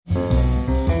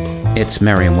It's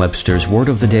Merriam-Webster's Word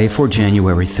of the Day for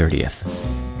January 30th.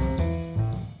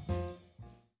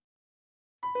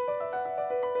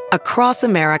 Across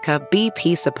America,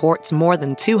 BP supports more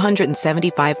than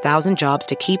 275,000 jobs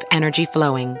to keep energy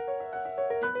flowing.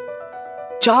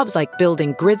 Jobs like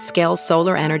building grid-scale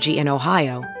solar energy in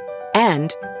Ohio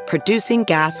and producing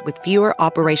gas with fewer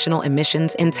operational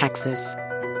emissions in Texas.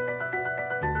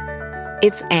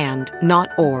 It's and, not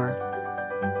or.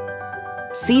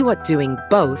 See what doing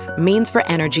both means for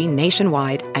energy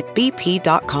nationwide at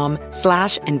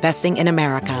bp.com/investing in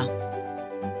America.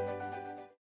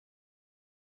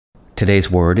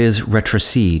 Today's word is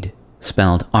retrocede,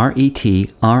 spelled R-E-T-R-O-C-E-D-E.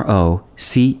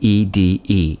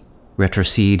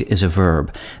 Retrocede is a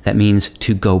verb that means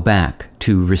to go back,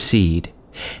 to recede.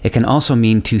 It can also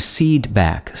mean to cede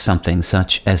back something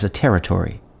such as a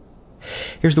territory.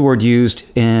 Here's the word used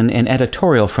in an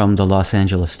editorial from the Los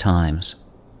Angeles Times.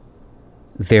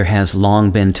 There has long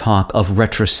been talk of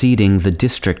retroceding the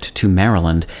district to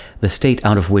Maryland, the state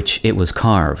out of which it was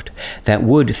carved. That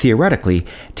would, theoretically,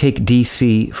 take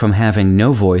D.C. from having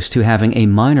no voice to having a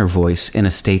minor voice in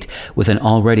a state with an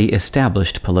already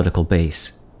established political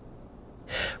base.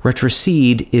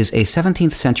 Retrocede is a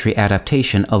 17th century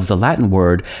adaptation of the Latin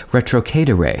word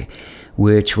retrocedere,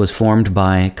 which was formed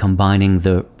by combining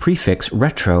the prefix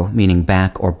retro, meaning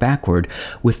back or backward,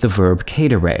 with the verb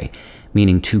cedere,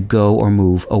 meaning to go or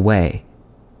move away.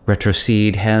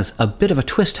 Retrocede has a bit of a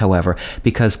twist, however,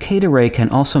 because cedere can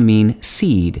also mean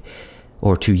cede,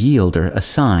 or to yield or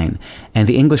assign, and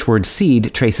the English word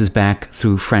cede traces back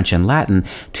through French and Latin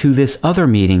to this other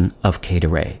meaning of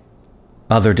cedere.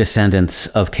 Other descendants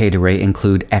of cedere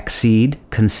include accede,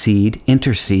 concede,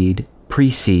 intercede,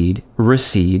 precede,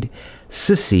 recede,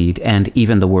 secede, and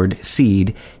even the word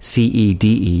cede,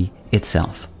 C-E-D-E,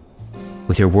 itself.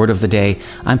 With your Word of the Day,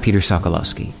 I'm Peter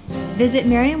Sokolowski. Visit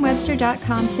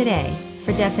Merriam-Webster.com today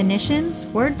for definitions,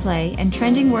 wordplay, and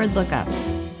trending word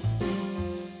lookups.